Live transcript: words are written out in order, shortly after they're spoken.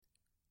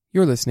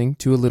You're listening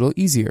to A Little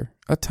Easier,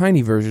 a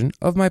tiny version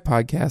of my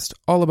podcast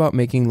all about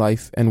making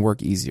life and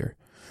work easier.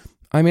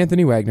 I'm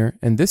Anthony Wagner,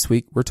 and this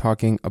week we're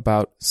talking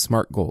about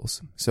SMART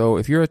goals. So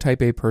if you're a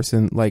type A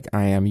person like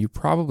I am, you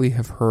probably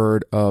have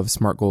heard of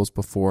SMART goals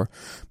before,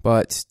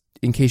 but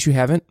in case you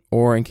haven't,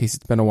 or in case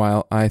it's been a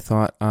while, I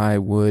thought I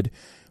would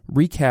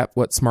recap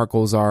what SMART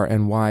goals are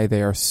and why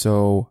they are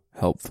so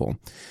helpful.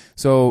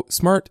 So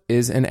SMART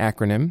is an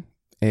acronym.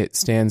 It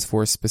stands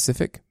for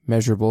specific,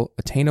 measurable,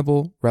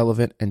 attainable,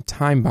 relevant, and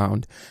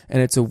time-bound.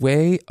 And it's a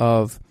way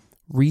of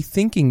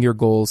rethinking your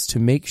goals to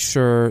make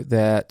sure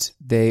that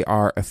they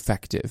are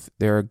effective.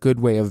 They're a good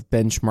way of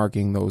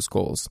benchmarking those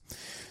goals.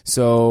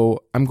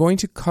 So I'm going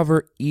to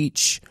cover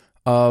each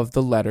of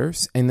the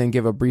letters and then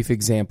give a brief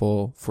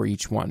example for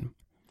each one.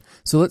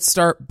 So let's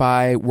start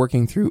by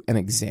working through an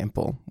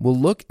example. We'll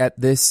look at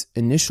this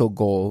initial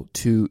goal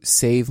to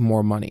save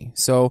more money.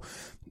 So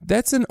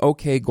that's an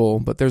okay goal,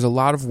 but there's a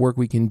lot of work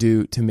we can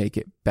do to make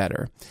it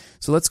better.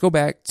 So let's go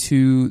back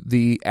to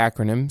the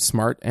acronym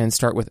SMART and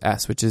start with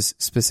S, which is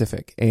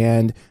specific.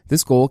 And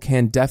this goal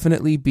can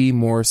definitely be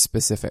more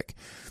specific.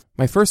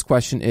 My first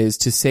question is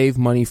to save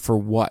money for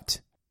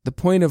what? The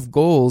point of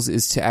goals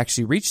is to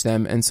actually reach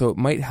them, and so it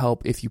might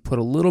help if you put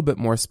a little bit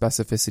more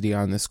specificity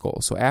on this goal.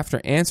 So after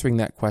answering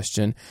that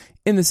question,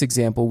 in this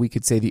example, we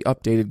could say the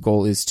updated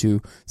goal is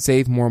to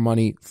save more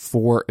money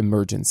for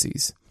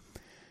emergencies.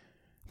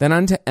 Then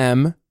on to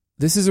M.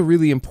 This is a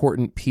really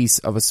important piece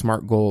of a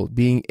SMART goal,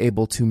 being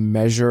able to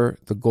measure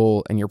the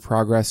goal and your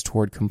progress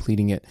toward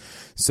completing it.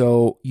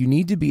 So you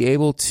need to be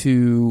able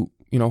to,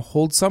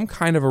 hold some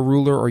kind of a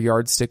ruler or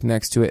yardstick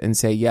next to it and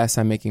say, yes,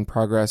 I'm making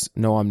progress.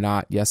 No, I'm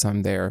not. Yes,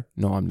 I'm there.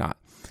 No, I'm not.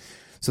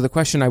 So the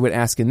question I would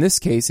ask in this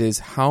case is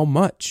how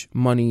much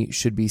money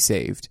should be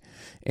saved?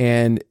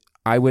 And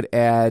I would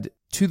add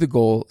to the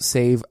goal,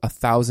 save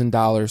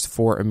 $1,000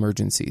 for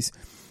emergencies.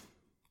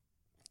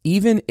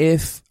 Even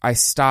if I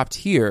stopped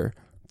here,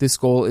 this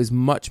goal is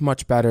much,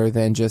 much better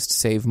than just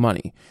save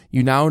money.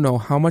 You now know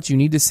how much you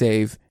need to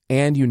save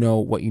and you know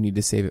what you need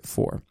to save it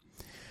for.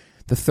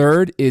 The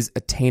third is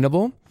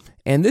attainable,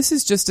 and this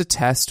is just a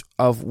test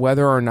of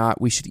whether or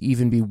not we should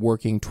even be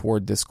working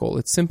toward this goal.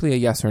 It's simply a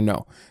yes or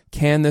no.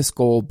 Can this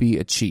goal be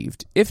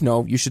achieved? If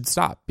no, you should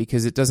stop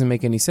because it doesn't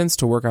make any sense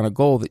to work on a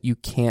goal that you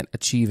can't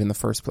achieve in the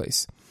first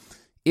place.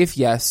 If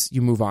yes,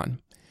 you move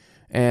on.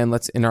 And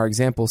let's, in our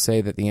example,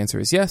 say that the answer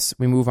is yes.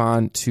 We move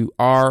on to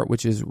R,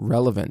 which is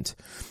relevant.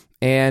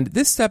 And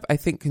this step, I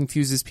think,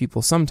 confuses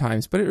people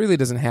sometimes, but it really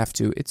doesn't have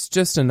to. It's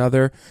just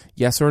another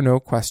yes or no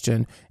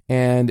question.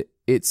 And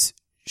it's,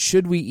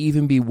 should we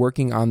even be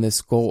working on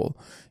this goal?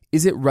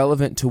 Is it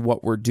relevant to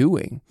what we're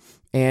doing?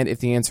 And if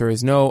the answer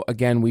is no,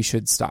 again, we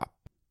should stop.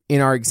 In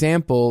our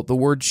example, the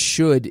word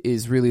should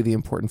is really the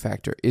important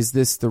factor. Is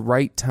this the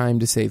right time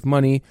to save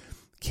money?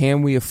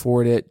 Can we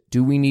afford it?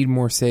 Do we need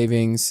more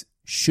savings?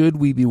 Should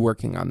we be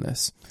working on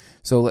this?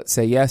 So let's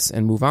say yes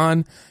and move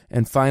on.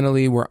 And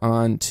finally, we're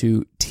on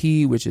to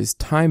T, which is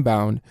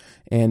time-bound,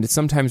 and it's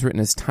sometimes written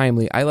as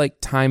timely. I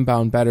like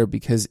time-bound better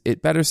because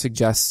it better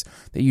suggests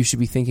that you should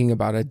be thinking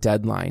about a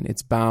deadline.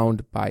 It's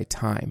bound by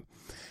time.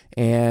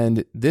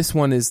 And this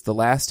one is the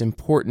last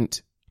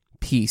important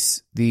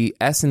piece. The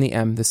S and the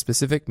M, the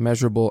specific,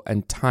 measurable,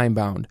 and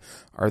time-bound,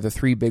 are the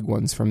three big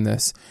ones from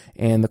this.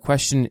 And the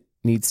question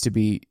needs to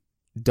be,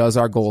 does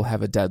our goal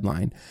have a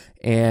deadline?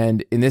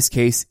 And in this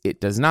case, it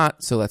does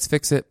not. So let's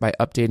fix it by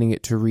updating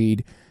it to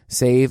read,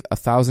 save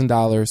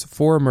 $1,000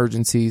 for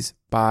emergencies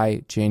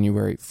by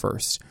January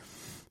 1st.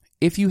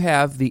 If you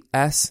have the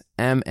S,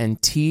 M, and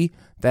T,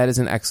 that is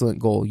an excellent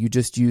goal. You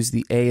just use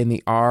the A and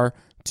the R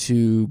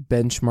to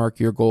benchmark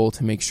your goal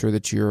to make sure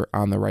that you're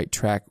on the right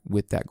track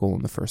with that goal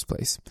in the first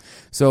place.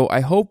 So I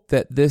hope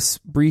that this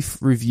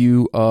brief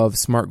review of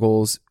SMART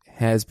goals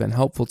has been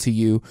helpful to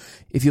you.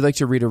 If you'd like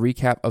to read a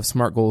recap of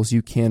SMART goals,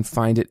 you can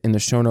find it in the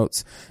show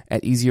notes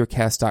at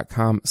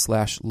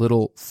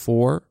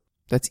easiercast.com/little4.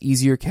 That's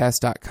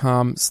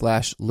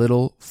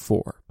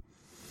easiercast.com/little4.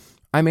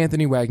 I'm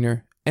Anthony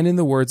Wagner, and in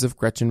the words of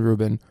Gretchen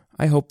Rubin,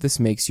 I hope this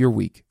makes your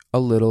week a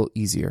little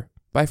easier.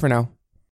 Bye for now.